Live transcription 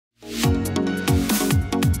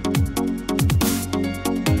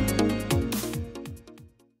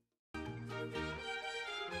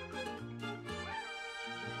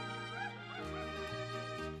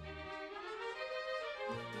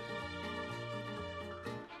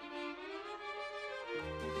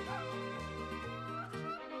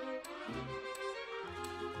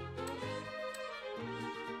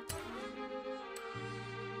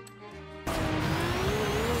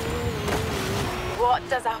What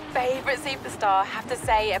does our favorite superstar have to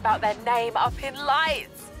say about their name up in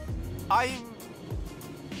lights? I'm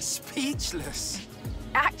speechless.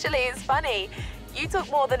 Actually, it's funny. You talk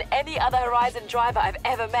more than any other Horizon driver I've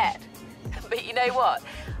ever met. But you know what?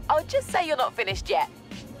 I'll just say you're not finished yet.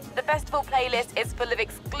 The festival playlist is full of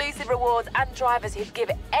exclusive rewards and drivers who'd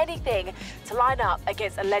give anything to line up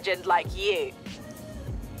against a legend like you.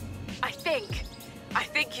 I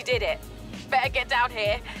think you did it. Better get down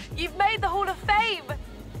here. You've made the Hall of Fame.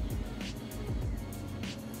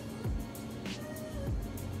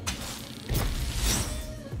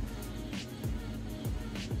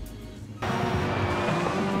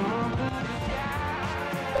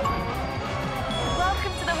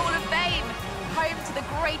 Welcome to the Hall of Fame, home to the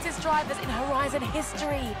greatest drivers in Horizon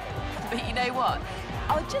history. But you know what?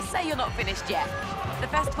 I'll just say you're not finished yet. The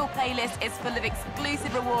festival playlist is full of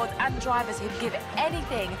exclusive rewards and drivers who'd give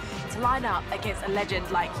anything to line up against a legend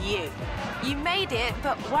like you. You made it,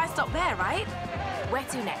 but why stop there, right? Where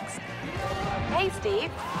to next? Hey,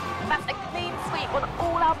 Steve. That's a clean sweep on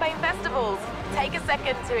all our main festivals. Take a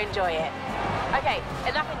second to enjoy it. Okay,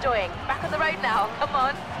 enough enjoying. Back on the road now. Come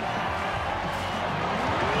on.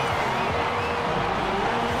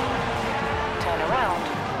 Turn around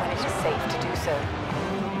when it is safe to do so.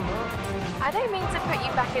 I don't mean to put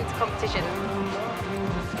you back into competition,